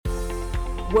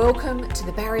Welcome to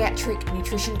the Bariatric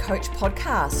Nutrition Coach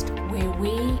podcast, where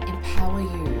we empower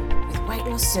you with weight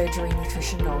loss surgery,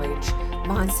 nutrition knowledge,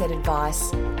 mindset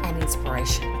advice, and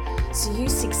inspiration so you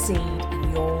succeed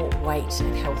in your weight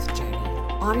and health journey.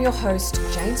 I'm your host,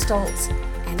 Jane Stoltz,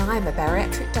 and I am a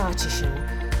bariatric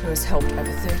dietitian who has helped over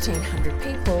 1,300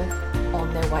 people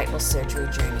on their weight loss surgery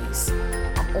journeys.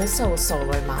 I'm also a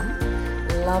solo mum,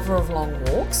 lover of long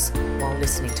walks while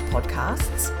listening to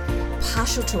podcasts,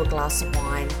 partial to a glass of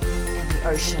wine, and the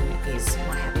ocean is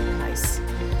my happy place.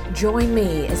 Join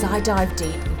me as I dive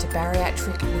deep into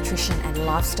bariatric nutrition and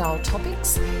lifestyle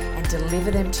topics and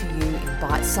deliver them to you in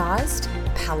bite-sized,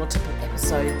 palatable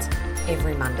episodes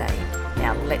every Monday.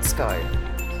 Now let's go.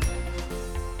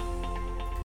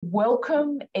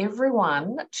 Welcome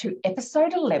everyone to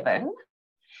episode 11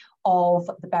 of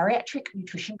the Bariatric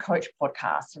Nutrition Coach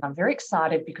podcast. And I'm very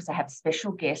excited because I have a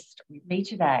special guest with me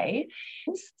today,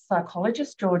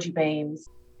 Psychologist Georgie Beames.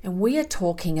 And we are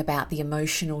talking about the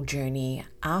emotional journey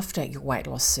after your weight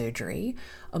loss surgery,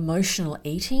 emotional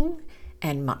eating,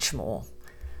 and much more.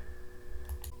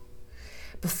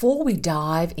 Before we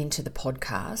dive into the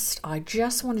podcast, I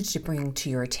just wanted to bring to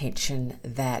your attention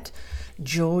that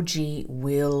Georgie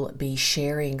will be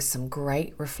sharing some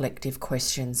great reflective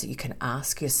questions that you can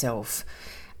ask yourself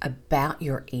about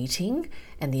your eating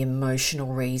and the emotional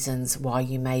reasons why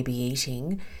you may be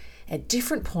eating at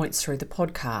different points through the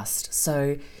podcast.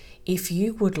 So if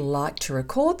you would like to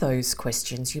record those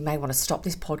questions, you may want to stop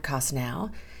this podcast now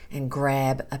and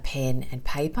grab a pen and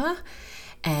paper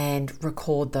and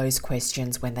record those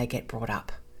questions when they get brought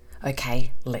up.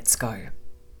 Okay, let's go.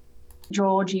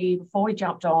 Georgie, before we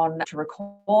jumped on to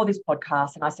record this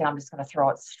podcast, and I said I'm just going to throw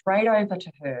it straight over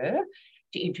to her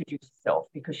to introduce herself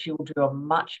because she will do a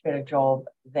much better job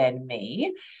than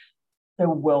me. So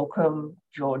welcome,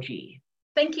 Georgie.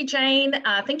 Thank you, Jane.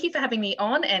 Thank you for having me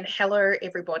on, and hello,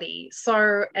 everybody.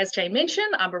 So as Jane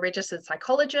mentioned, I'm a registered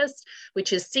psychologist,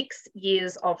 which is 6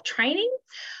 years of training.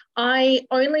 I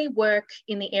only work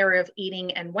in the area of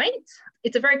eating and weight.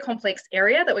 It's a very complex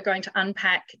area that we're going to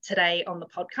unpack today on the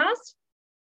podcast.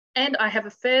 And I have a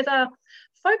further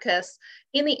focus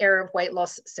in the area of weight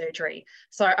loss surgery.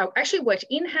 So I actually worked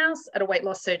in-house at a weight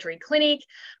loss surgery clinic.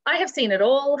 I have seen it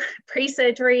all,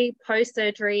 pre-surgery,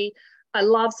 post-surgery. I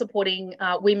love supporting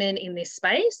women in this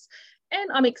space. And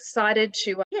I'm excited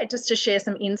to, just to share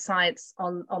some insights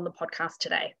on the podcast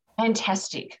today.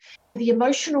 Fantastic. The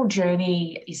emotional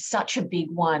journey is such a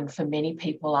big one for many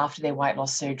people after their weight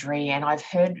loss surgery. And I've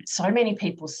heard so many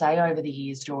people say over the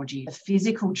years, Georgie, the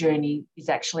physical journey is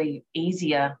actually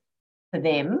easier for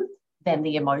them than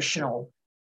the emotional.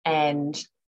 And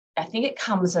I think it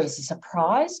comes as a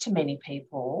surprise to many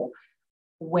people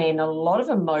when a lot of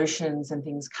emotions and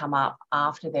things come up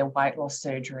after their weight loss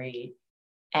surgery.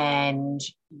 And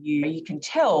you can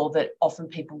tell that often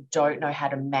people don't know how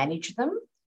to manage them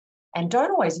and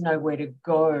don't always know where to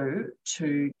go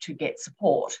to get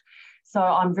support. So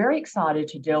I'm very excited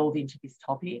to delve into this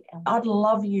topic. And I'd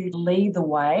love you to lead the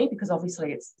way because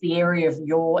obviously it's the area of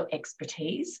your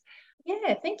expertise.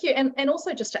 Yeah, thank you. And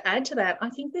also just to add to that, I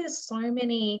think there's so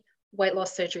many weight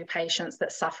loss surgery patients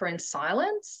that suffer in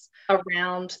silence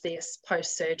around this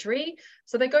post-surgery.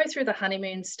 So they go through the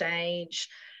honeymoon stage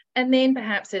and then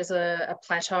perhaps there's a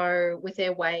plateau with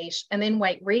their weight and then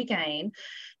weight regain.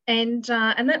 And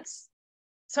that's,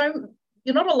 so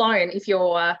you're not alone if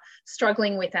you're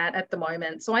struggling with that at the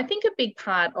moment. So I think a big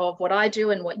part of what I do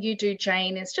and what you do,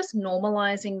 Jane, is just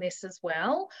normalizing this as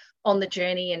well on the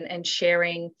journey and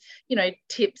sharing,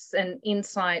 tips and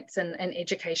insights and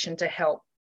education to help.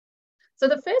 So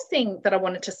the first thing that I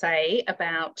wanted to say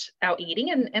about our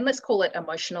eating, and let's call it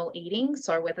emotional eating,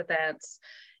 so whether that's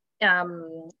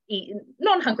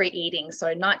non-hungry eating,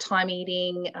 so nighttime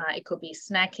eating, it could be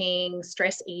snacking,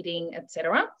 stress eating,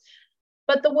 etc.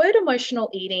 But the word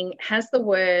emotional eating has the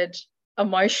word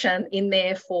emotion in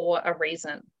there for a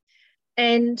reason.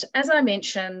 And as I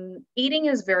mentioned, eating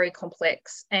is very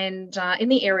complex. And in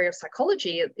the area of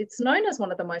psychology, it's known as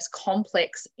one of the most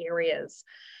complex areas.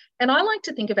 And I like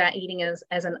to think about eating as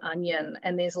an onion,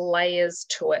 and there's layers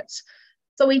to it.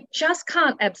 So we just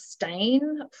can't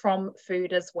abstain from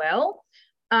food as well.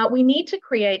 We need to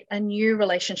create a new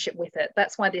relationship with it.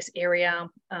 That's why this area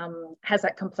has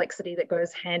that complexity that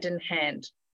goes hand in hand.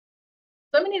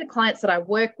 So many of the clients that I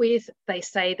work with, they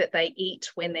say that they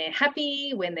eat when they're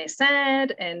happy, when they're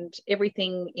sad, and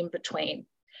everything in between.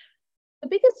 The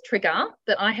biggest trigger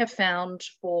that I have found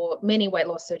for many weight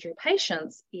loss surgery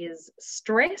patients is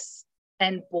stress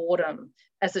and boredom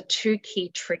as the two key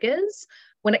triggers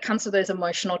when it comes to those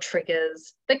emotional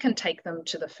triggers that can take them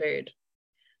to the food.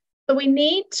 So we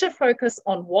need to focus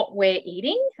on what we're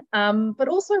eating, but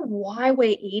also why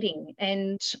we're eating.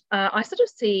 And I sort of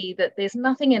see that there's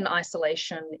nothing in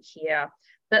isolation here.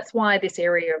 That's why this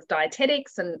area of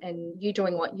dietetics and you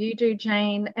doing what you do,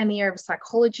 Jane, and the area of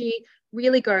psychology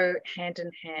really go hand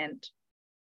in hand.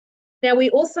 Now, we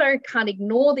also can't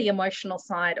ignore the emotional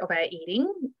side of our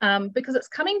eating because it's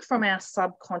coming from our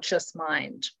subconscious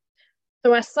mind.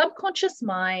 So our subconscious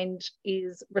mind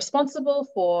is responsible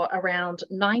for around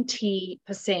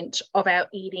 90% of our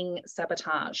eating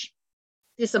sabotage,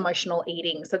 this emotional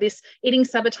eating. So this eating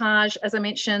sabotage, as I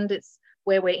mentioned, it's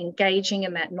where we're engaging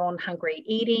in that non-hungry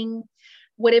eating,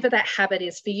 whatever that habit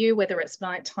is for you, whether it's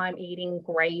nighttime eating,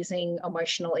 grazing,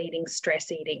 emotional eating,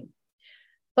 stress eating.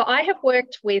 So I have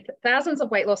worked with thousands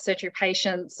of weight loss surgery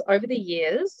patients over the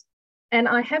years, and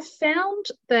I have found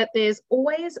that there's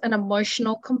always an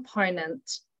emotional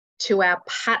component to our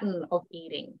pattern of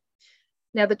eating.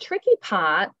 Now, the tricky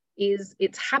part is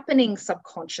it's happening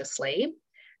subconsciously,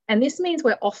 and this means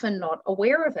we're often not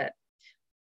aware of it.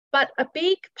 But a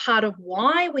big part of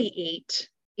why we eat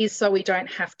is so we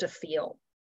don't have to feel.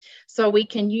 So we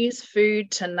can use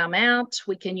food to numb out,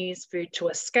 we can use food to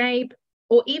escape,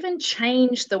 or even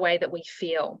change the way that we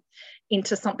feel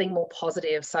into something more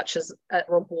positive, such as a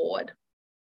reward.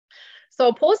 So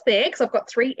I'll pause there because I've got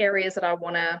 3 areas that I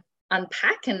want to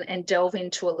unpack and delve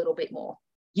into a little bit more.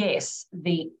 Yes,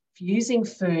 the using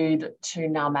food to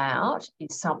numb out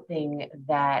is something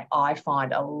that I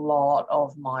find a lot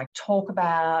of my talk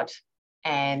about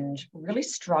and really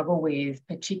struggle with,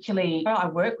 particularly I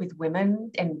work with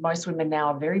women, and most women now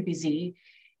are very busy,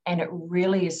 and it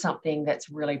really is something that's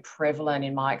really prevalent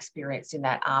in my experience in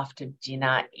that after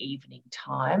dinner evening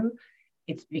time.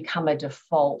 It's become a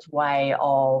default way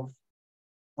of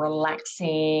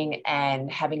relaxing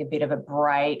and having a bit of a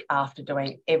break after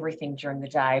doing everything during the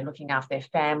day, looking after their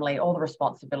family, all the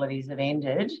responsibilities have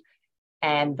ended.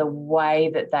 And the way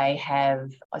that they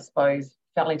have, I suppose,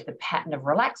 fell into the pattern of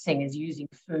relaxing is using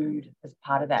food as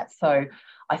part of that. So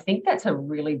I think that's a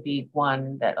really big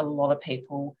one that a lot of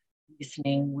people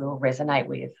listening will resonate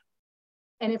with.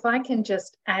 And if I can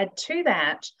just add to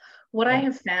that, what I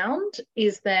have found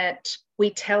is that we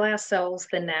tell ourselves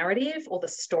the narrative or the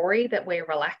story that we're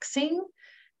relaxing,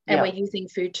 and we're using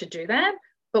food to do that.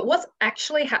 But what's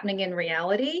actually happening in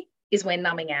reality is we're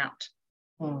numbing out.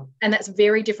 And that's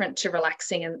very different to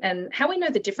relaxing. And how we know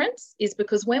the difference is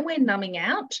because when we're numbing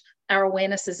out, our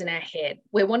awareness is in our head.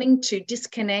 We're wanting to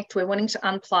disconnect. We're wanting to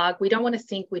unplug. We don't want to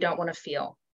think. We don't want to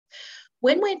feel.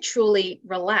 When we're truly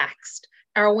relaxed,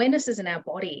 our awareness is in our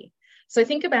body. So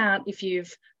think about if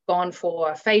you've gone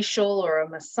for a facial or a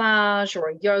massage or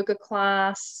a yoga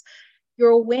class,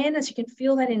 your awareness, you can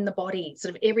feel that in the body.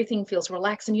 Sort of everything feels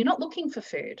relaxed and you're not looking for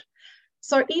food.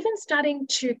 So even starting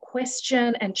to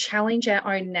question and challenge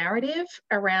our own narrative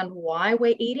around why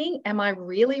we're eating, am I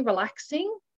really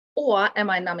relaxing or am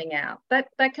I numbing out? That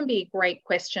can be a great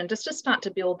question just to start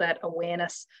to build that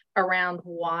awareness around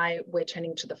why we're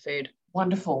turning to the food.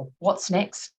 Wonderful. What's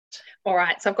next? All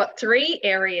right, so I've got 3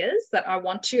 areas that I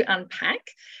want to unpack,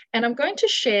 and I'm going to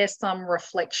share some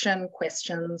reflection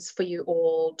questions for you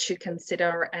all to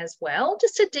consider as well,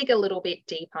 just to dig a little bit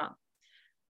deeper.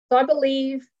 So I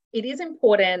believe it is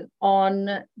important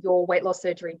on your weight loss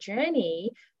surgery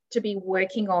journey to be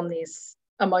working on this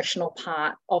emotional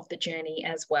part of the journey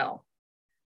as well.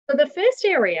 So the first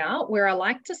area where I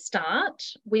like to start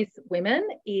with women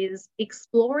is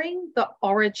exploring the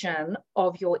origin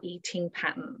of your eating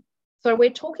pattern. So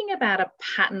we're talking about a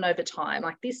pattern over time,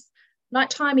 like this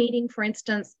nighttime eating, for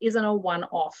instance, isn't a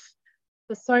one-off.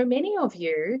 For so many of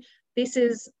you, this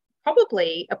is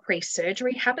probably a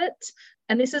pre-surgery habit,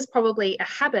 and this is probably a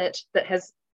habit that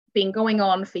has been going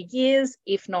on for years,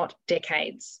 if not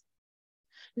decades.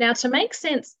 Now, to make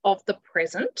sense of the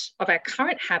present, of our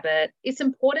current habit, it's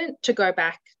important to go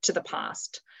back to the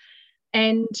past.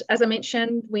 And as I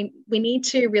mentioned, we need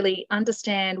to really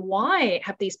understand why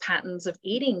have these patterns of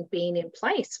eating been in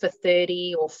place for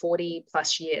 30 or 40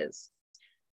 plus years.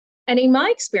 And in my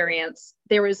experience,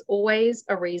 there is always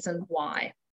a reason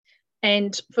why.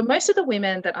 And for most of the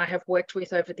women that I have worked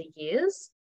with over the years,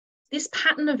 this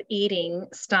pattern of eating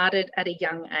started at a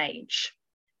young age.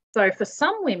 So for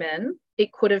some women,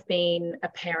 it could have been a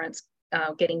parent's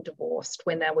getting divorced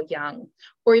when they were young,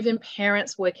 or even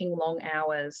parents working long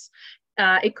hours.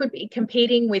 It could be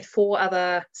competing with 4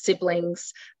 other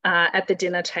siblings at the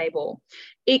dinner table.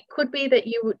 It could be that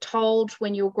you were told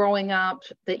when you were growing up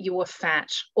that you were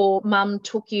fat, or mum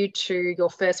took you to your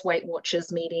first Weight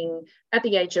Watchers meeting at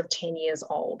the age of 10 years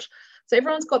old. So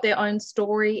everyone's got their own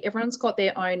story, everyone's got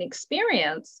their own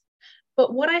experience.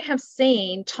 But what I have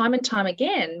seen time and time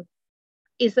again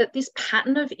is that this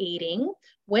pattern of eating,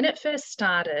 when it first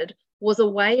started, was a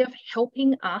way of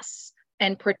helping us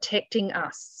and protecting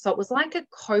us. So it was like a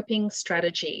coping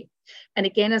strategy. And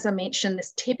again, as I mentioned,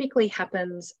 this typically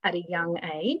happens at a young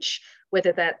age,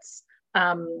 whether that's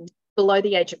below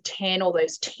the age of 10 or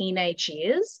those teenage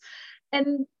years.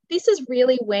 And this is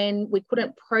really when we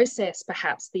couldn't process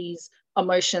perhaps these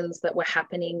emotions that were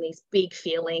happening, these big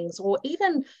feelings, or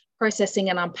even processing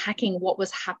and unpacking what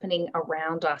was happening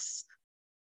around us.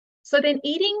 So then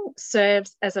eating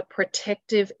serves as a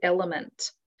protective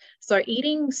element. So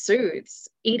eating soothes,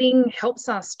 eating helps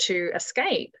us to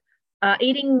escape,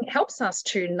 eating helps us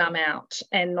to numb out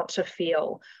and not to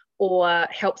feel, or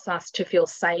helps us to feel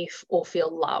safe or feel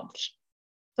loved.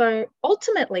 So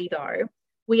ultimately, though,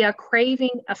 we are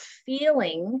craving a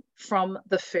feeling from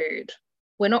the food.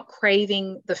 We're not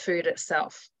craving the food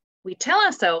itself. We tell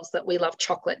ourselves that we love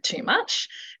chocolate too much,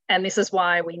 and this is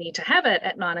why we need to have it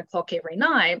at 9 o'clock every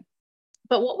night.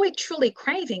 But what we're truly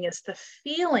craving is the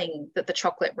feeling that the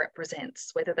chocolate represents,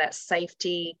 whether that's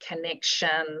safety,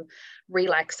 connection,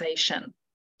 relaxation.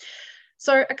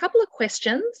 So a couple of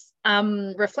questions,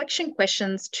 reflection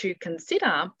questions to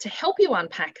consider to help you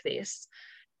unpack this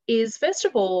is, first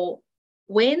of all,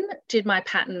 when did my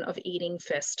pattern of eating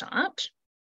first start?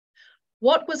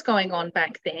 What was going on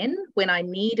back then when I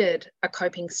needed a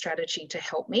coping strategy to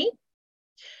help me?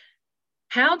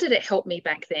 How did it help me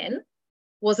back then?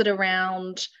 Was it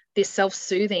around this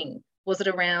self-soothing? Was it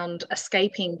around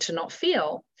escaping to not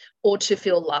feel or to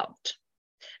feel loved?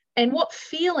 And what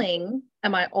feeling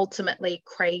am I ultimately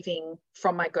craving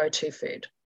from my go-to food?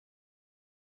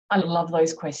 I love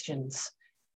those questions.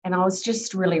 And I was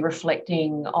just really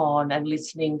reflecting on and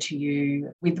listening to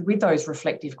you with those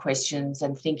reflective questions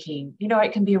and thinking,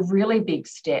 it can be a really big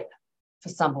step for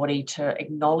somebody to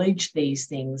acknowledge these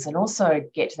things and also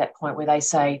get to that point where they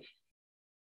say,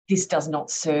 this does not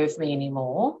serve me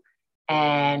anymore,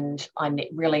 and I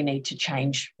really need to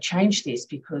change this,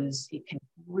 because it can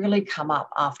really come up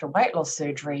after weight loss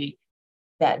surgery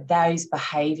that those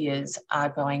behaviours are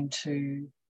going to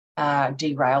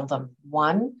derail them.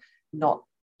 One, not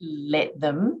let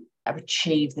them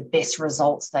achieve the best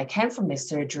results they can from their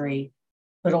surgery,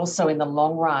 but also in the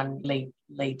long run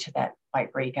lead to that weight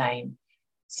regain.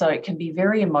 So it can be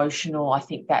very emotional. I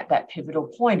think that pivotal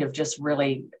point of just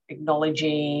really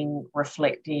acknowledging,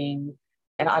 reflecting.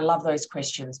 And I love those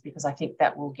questions, because I think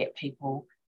that will get people,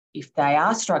 if they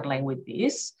are struggling with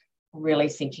this, really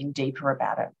thinking deeper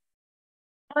about it.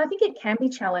 I think it can be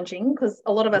challenging because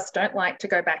a lot of us don't like to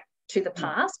go back to the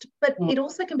past, but it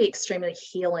also can be extremely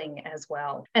healing as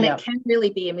well. And it can really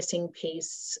be a missing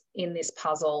piece in this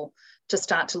puzzle to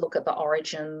start to look at the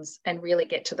origins and really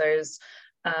get to those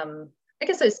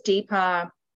those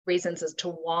deeper reasons as to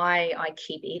why I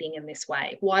keep eating in this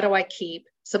way. Why do I keep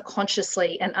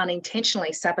subconsciously and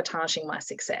unintentionally sabotaging my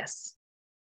success?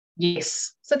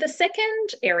 Yes. So the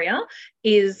second area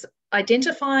is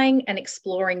identifying and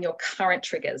exploring your current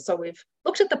triggers. So we've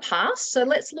looked at the past, so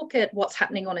let's look at what's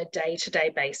happening on a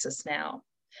day-to-day basis now.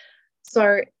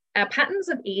 So our patterns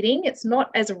of eating, it's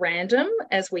not as random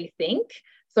as we think.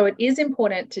 So it is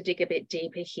important to dig a bit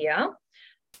deeper here.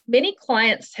 Many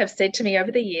clients have said to me over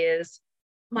the years,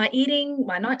 my eating,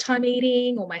 my nighttime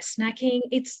eating or my snacking,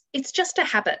 it's just a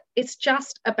habit. It's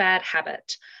just a bad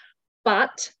habit.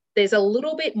 But there's a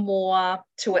little bit more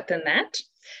to it than that,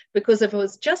 because if it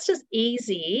was just as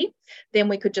easy, then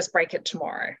we could just break it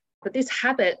tomorrow. But this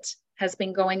habit has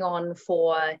been going on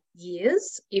for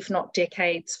years, if not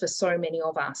decades, for so many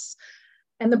of us.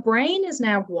 And the brain is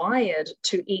now wired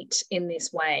to eat in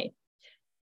this way.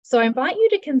 So I invite you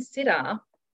to consider,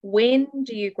 when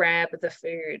do you grab the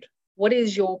food? What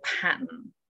is your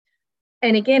pattern?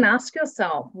 And again, ask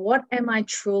yourself, what am I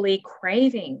truly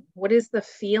craving? What is the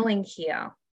feeling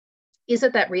here? Is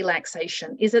it that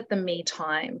relaxation? Is it the me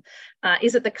time?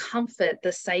 Is it the comfort,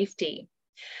 the safety?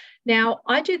 Now,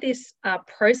 I do this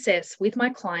process with my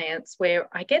clients where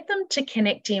I get them to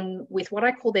connect in with what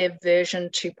I call their version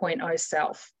 2.0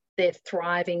 self, their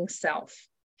thriving self.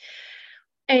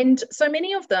 And so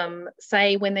many of them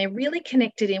say when they're really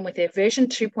connected in with their version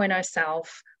 2.0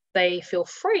 self, they feel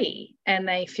free and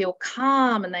they feel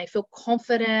calm and they feel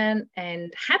confident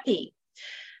and happy.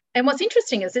 And what's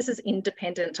interesting is this is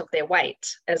independent of their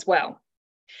weight as well.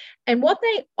 And what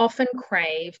they often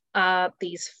crave are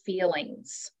these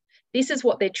feelings. This is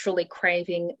what they're truly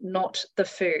craving, not the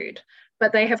food.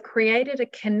 But they have created a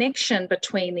connection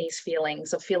between these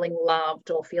feelings of feeling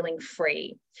loved or feeling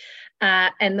free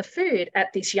and the food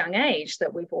at this young age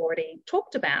that we've already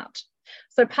talked about.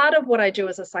 So part of what I do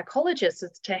as a psychologist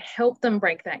is to help them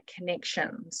break that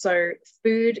connection so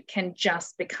food can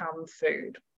just become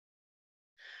food.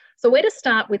 So where to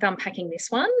start with unpacking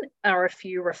this one are a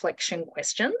few reflection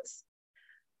questions.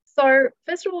 So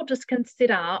first of all, just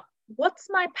consider,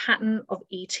 what's my pattern of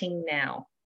eating now?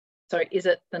 So is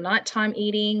it the nighttime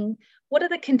eating? What are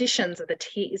the conditions? Is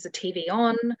the TV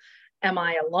on? Am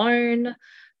I alone?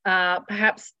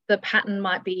 Perhaps the pattern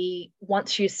might be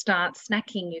once you start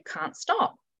snacking, you can't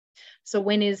stop. So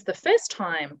when is the first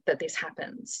time that this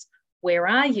happens? Where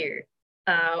are you?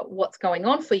 What's going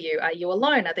on for you? Are you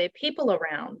alone? Are there people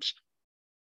around?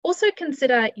 Also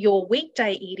consider your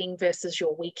weekday eating versus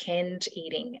your weekend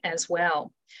eating as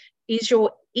well. Is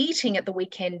your eating at the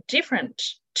weekend different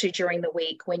to during the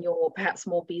week when you're perhaps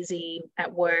more busy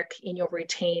at work, in your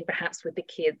routine, perhaps with the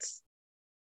kids?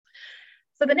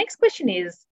 So the next question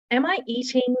is, am I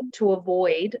eating to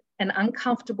avoid an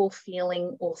uncomfortable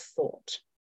feeling or thought?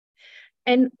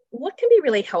 And what can be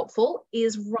really helpful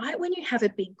is right when you have a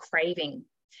big craving,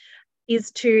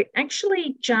 is to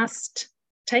actually just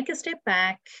take a step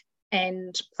back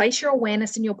and place your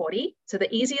awareness in your body. So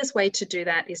the easiest way to do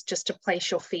that is just to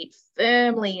place your feet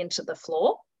firmly into the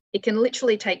floor. It can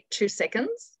literally take 2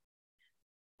 seconds.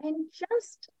 And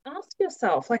just ask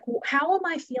yourself, like, how am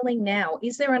I feeling now?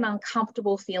 Is there an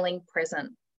uncomfortable feeling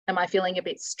present? Am I feeling a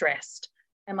bit stressed?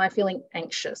 Am I feeling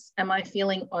anxious? Am I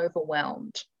feeling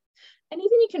overwhelmed? And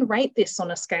even you can rate this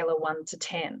on a scale of 1 to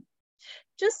 10,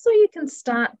 just so you can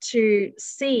start to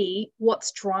see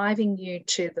what's driving you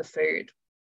to the food.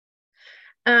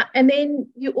 And then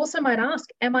you also might ask,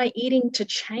 am I eating to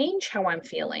change how I'm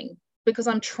feeling? Because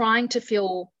I'm trying to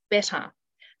feel better.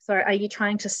 So are you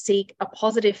trying to seek a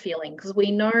positive feeling? Because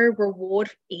we know reward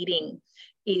eating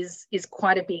is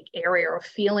quite a big area of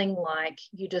feeling like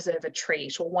you deserve a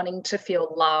treat or wanting to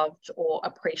feel loved or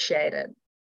appreciated.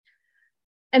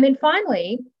 And then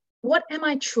finally, what am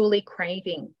I truly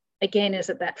craving? Again, is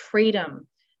it that freedom?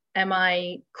 Am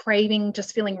I craving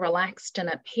just feeling relaxed and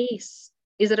at peace?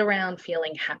 Is it around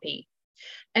feeling happy?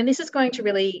 And this is going to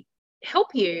really help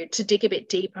you to dig a bit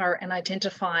deeper and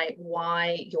identify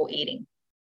why you're eating.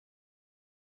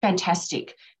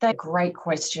 Fantastic. They're great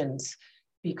questions,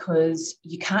 because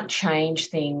you can't change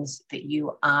things that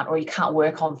you aren't, or you can't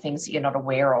work on things that you're not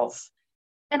aware of.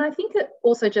 And I think that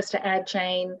also, just to add,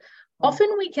 Jane,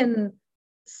 often we can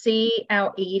see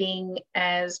our eating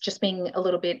as just being a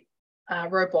little bit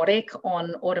robotic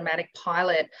on automatic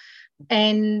pilot.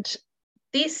 And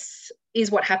this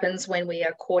is what happens when we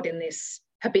are caught in this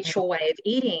habitual way of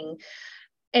eating.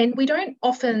 And we don't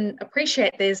often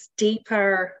appreciate there's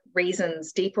deeper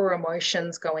reasons, deeper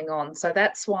emotions going on. So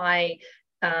that's why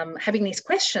having these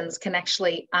questions can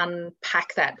actually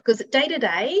unpack that, because day to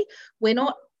day, we're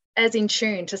not as in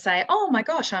tune to say, oh my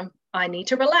gosh, I need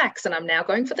to relax and I'm now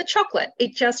going for the chocolate.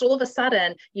 It just all of a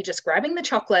sudden, you're just grabbing the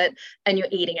chocolate and you're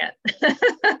eating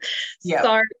it. Yeah.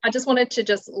 So I just wanted to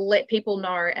just let people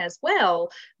know as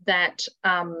well that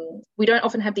we don't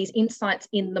often have these insights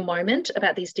in the moment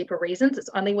about these deeper reasons. It's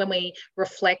only when we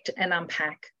reflect and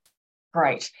unpack.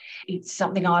 Great. It's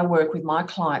something I work with my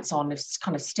clients on, is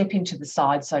kind of stepping to the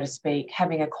side, so to speak,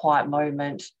 having a quiet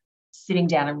moment, sitting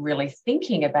down and really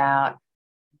thinking about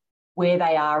where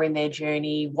they are in their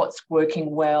journey, what's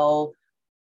working well,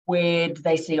 where do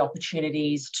they see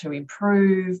opportunities to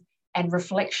improve. And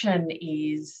reflection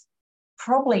is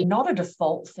probably not a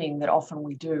default thing that often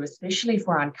we do, especially if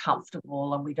we're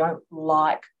uncomfortable and we don't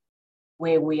like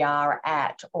where we are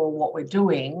at or what we're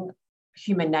doing.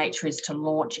 Human nature is to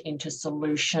launch into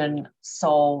solution,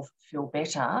 solve, feel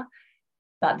better.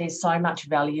 But there's so much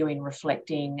value in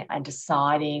reflecting and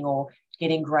deciding, or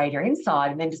getting greater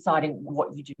insight, and then deciding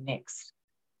what you do next.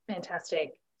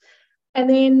 Fantastic. And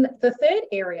then the third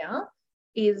area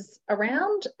is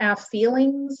around our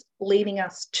feelings leading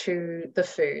us to the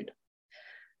food.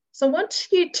 So I want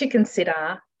you to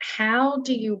consider, how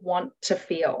do you want to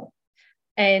feel?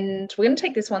 And we're going to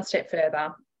take this one step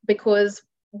further, because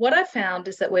what I found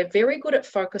is that we're very good at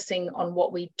focusing on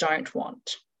what we don't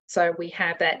want. So we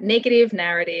have that negative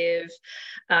narrative.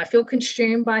 I feel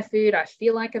consumed by food. I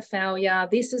feel like a failure.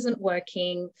 This isn't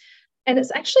working. And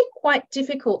it's actually quite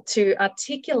difficult to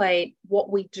articulate what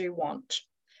we do want.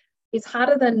 It's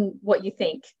harder than what you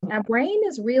think. Our brain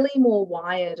is really more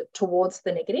wired towards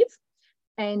the negative,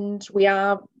 and we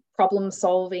are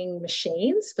problem-solving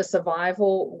machines for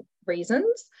survival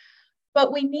reasons.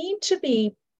 But we need to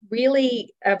be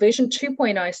really a version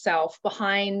 2.0 self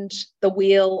behind the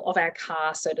wheel of our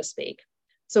car, so to speak.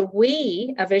 So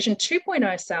we, a version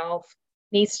 2.0 self,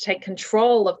 needs to take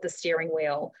control of the steering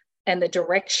wheel and the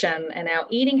direction and our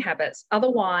eating habits.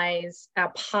 Otherwise,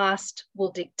 our past will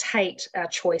dictate our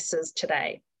choices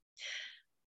today.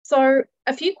 So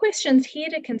a few questions here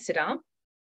to consider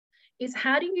is,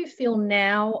 how do you feel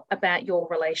now about your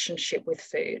relationship with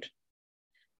food?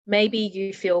 Maybe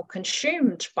you feel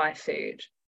consumed by food.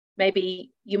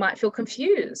 Maybe you might feel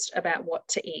confused about what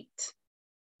to eat.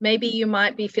 Maybe you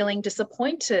might be feeling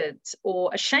disappointed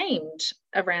or ashamed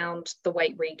around the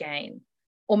weight regain.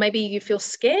 Or maybe you feel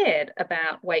scared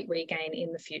about weight regain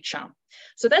in the future.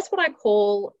 So that's what I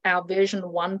call our version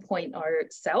 1.0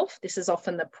 self. This is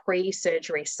often the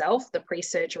pre-surgery self, the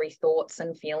pre-surgery thoughts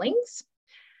and feelings.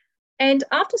 And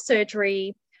after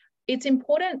surgery, it's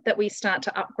important that we start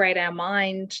to upgrade our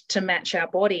mind to match our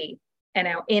body and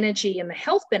our energy and the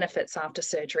health benefits after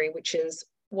surgery, which is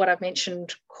what I've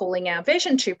mentioned calling our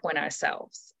version 2.0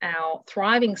 selves, our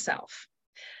thriving self.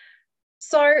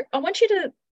 So I want you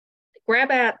to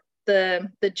grab out the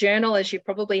journal, as you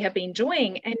probably have been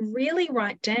doing, and really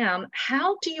write down,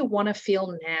 how do you want to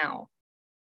feel now?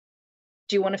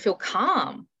 Do you want to feel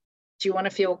calm? Do you want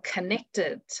to feel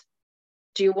connected?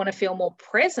 Do you want to feel more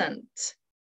present?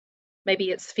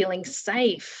 Maybe it's feeling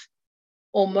safe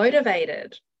or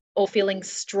motivated or feeling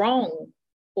strong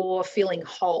or feeling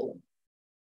whole.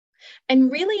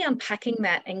 And really unpacking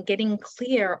that and getting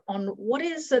clear on what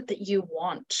is it that you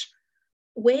want.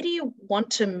 Where do you want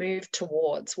to move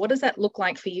towards? What does that look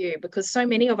like for you? Because so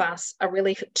many of us are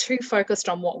really too focused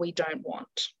on what we don't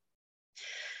want.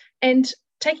 And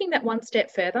taking that one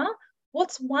step further,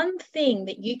 what's one thing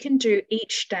that you can do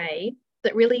each day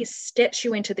that really steps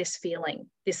you into this feeling,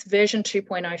 this version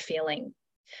 2.0 feeling?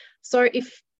 So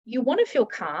if you want to feel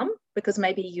calm, because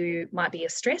maybe you might be a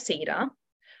stress eater,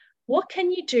 what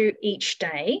can you do each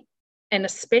day, and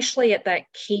especially at that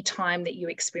key time that you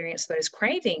experience those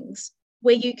cravings,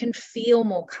 where you can feel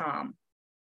more calm?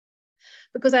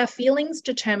 Because our feelings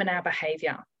determine our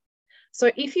behavior. So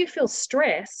if you feel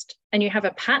stressed and you have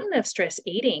a pattern of stress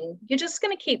eating, you're just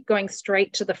going to keep going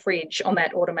straight to the fridge on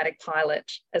that automatic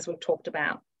pilot, as we've talked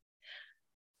about.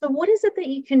 So what is it that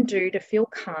you can do to feel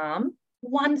calm?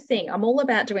 One thing. I'm all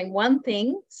about doing one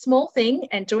thing, small thing,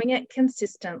 and doing it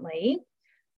consistently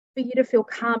for you to feel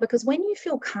calm. Because when you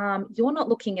feel calm, you're not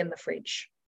looking in the fridge.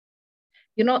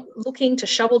 You're not looking to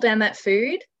shovel down that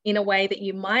food in a way that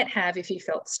you might have if you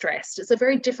felt stressed. It's a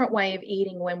very different way of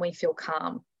eating when we feel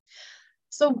calm.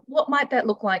 So what might that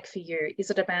look like for you? Is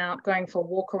it about going for a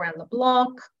walk around the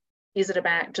block? Is it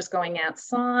about just going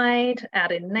outside,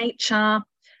 out in nature?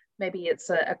 Maybe it's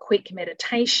a quick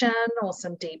meditation or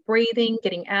some deep breathing,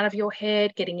 getting out of your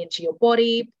head, getting into your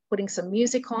body, putting some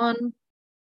music on.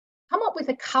 Come up with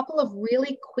a couple of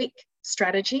really quick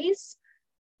strategies,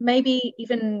 maybe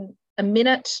even a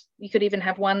minute. You could even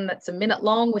have one that's a minute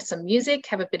long with some music,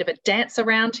 have a bit of a dance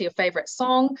around to your favorite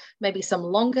song, maybe some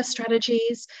longer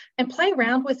strategies, and play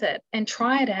around with it and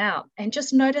try it out and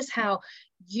just notice how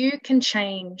you can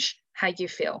change how you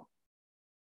feel.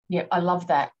 Yeah, I love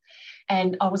that.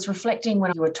 And I was reflecting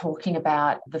when you were talking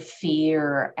about the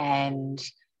fear and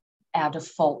our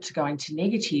default to going to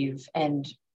negative. And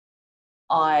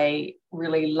I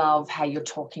really love how you're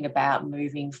talking about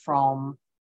moving from,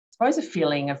 I suppose, a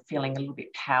feeling of feeling a little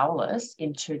bit powerless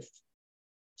into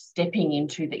stepping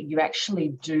into that you actually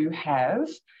do have,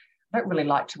 I don't really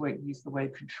like to use the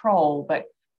word control, but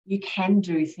you can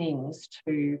do things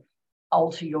to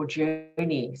alter your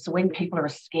journey. So when people are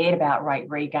scared about weight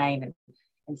regain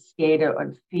and scared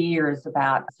and fears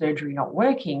about surgery not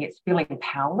working, it's feeling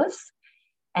powerless.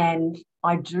 And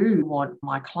I do want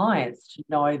my clients to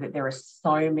know that there are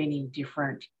so many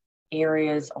different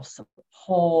areas of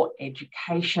support,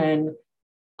 education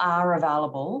are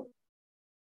available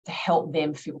to help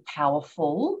them feel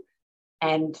powerful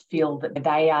and feel that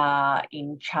they are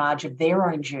in charge of their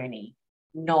own journey,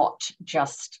 not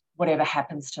just whatever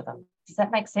happens to them. Does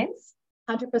that make sense?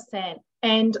 100%.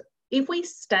 And if we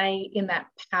stay in that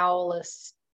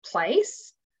powerless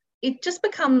place, it just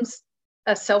becomes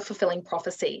a self-fulfilling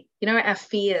prophecy, our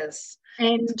fears.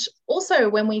 And also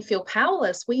when we feel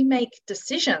powerless, we make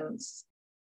decisions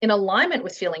in alignment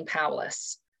with feeling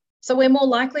powerless. So we're more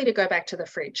likely to go back to the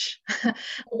fridge,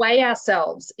 weigh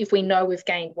ourselves if we know we've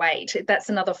gained weight. That's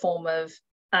another form of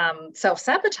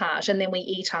self-sabotage. And then we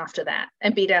eat after that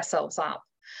and beat ourselves up.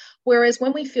 Whereas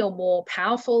when we feel more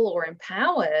powerful or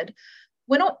empowered,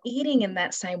 we're not eating in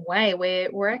that same way.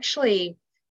 We're actually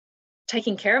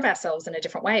taking care of ourselves in a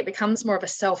different way. It becomes more of a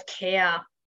self-care,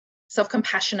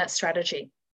 self-compassionate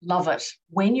strategy. Love it.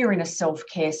 When you're in a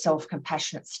self-care,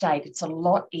 self-compassionate state, it's a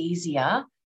lot easier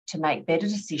to make better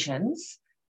decisions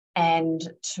and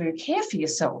to care for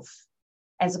yourself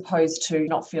as opposed to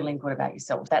not feeling good about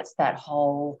yourself. That's that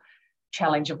whole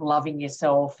challenge of loving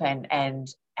yourself and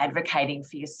advocating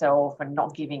for yourself and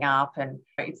not giving up. And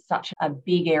it's such a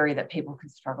big area that people can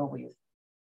struggle with.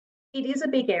 It is a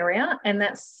big area, and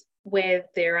that's where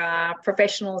there are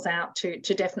professionals out to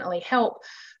definitely help.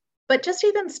 But just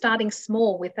even starting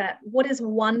small with that, what is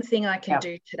one thing I can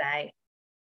do today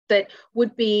that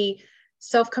would be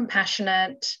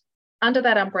self-compassionate under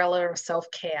that umbrella of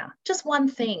self-care? Just one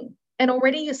thing. And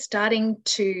already you're starting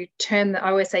to I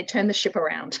always say, turn the ship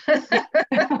around.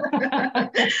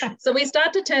 So we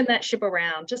start to turn that ship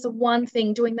around. Just one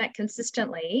thing, doing that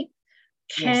consistently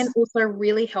can also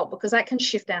really help, because that can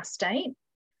shift our state.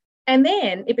 And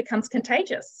then it becomes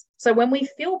contagious. So when we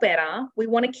feel better, we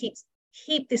want to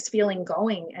keep this feeling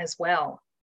going as well.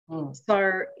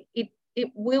 So it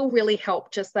will really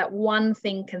help. Just that one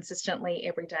thing consistently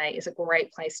every day is a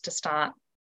great place to start.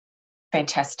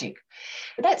 Fantastic.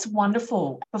 That's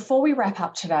wonderful. Before we wrap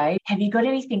up today, have you got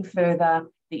anything further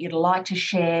that you'd like to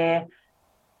share?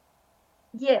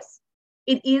 Yes,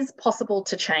 it is possible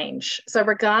to change. So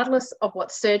regardless of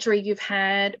what surgery you've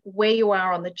had, where you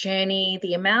are on the journey,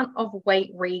 the amount of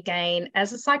weight regain,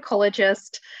 as a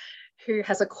psychologist who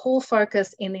has a core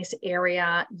focus in this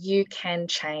area, you can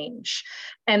change.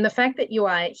 And the fact that you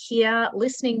are here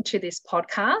listening to this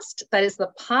podcast, that is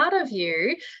the part of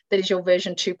you that is your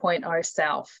version 2.0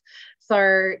 self.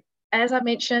 So as I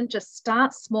mentioned, just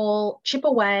start small, chip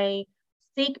away,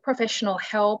 seek professional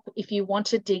help if you want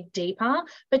to dig deeper,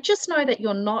 but just know that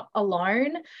you're not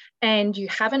alone and you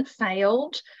haven't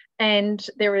failed, and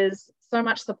there is so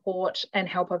much support and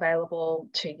help available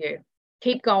to you.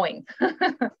 Keep going.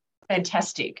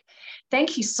 Fantastic.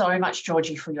 Thank you so much,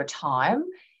 Georgie, for your time.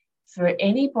 For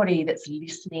anybody that's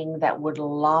listening that would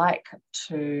like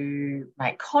to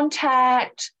make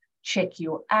contact, check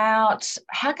you out,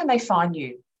 how can they find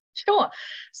you? Sure.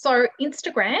 So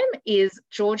Instagram is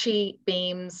Georgie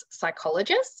Beames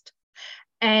Psychologist.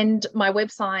 And my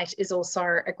website is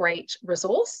also a great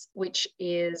resource, which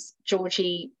is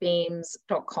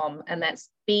georgiebeames.com. And that's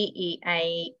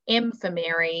BEAM for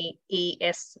Mary,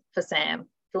 ES for Sam.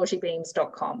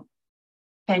 georgiebeames.com.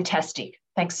 Fantastic.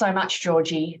 Thanks so much,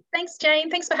 Georgie. Thanks,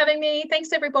 Jane. Thanks for having me.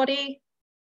 Thanks, everybody.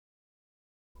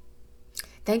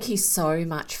 Thank you so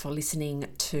much for listening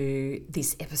to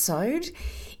this episode.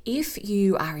 If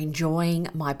you are enjoying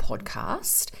my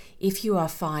podcast, if you are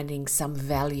finding some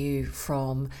value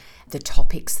from the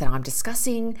topics that I'm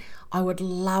discussing, I would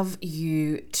love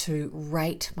you to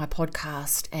rate my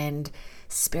podcast and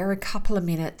spare a couple of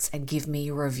minutes and give me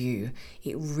a review.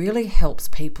 It really helps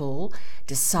people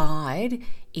decide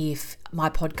if my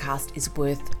podcast is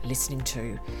worth listening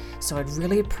to. So I'd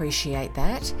really appreciate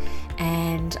that.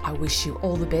 And I wish you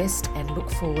all the best and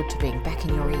look forward to being back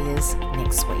in your ears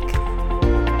next week.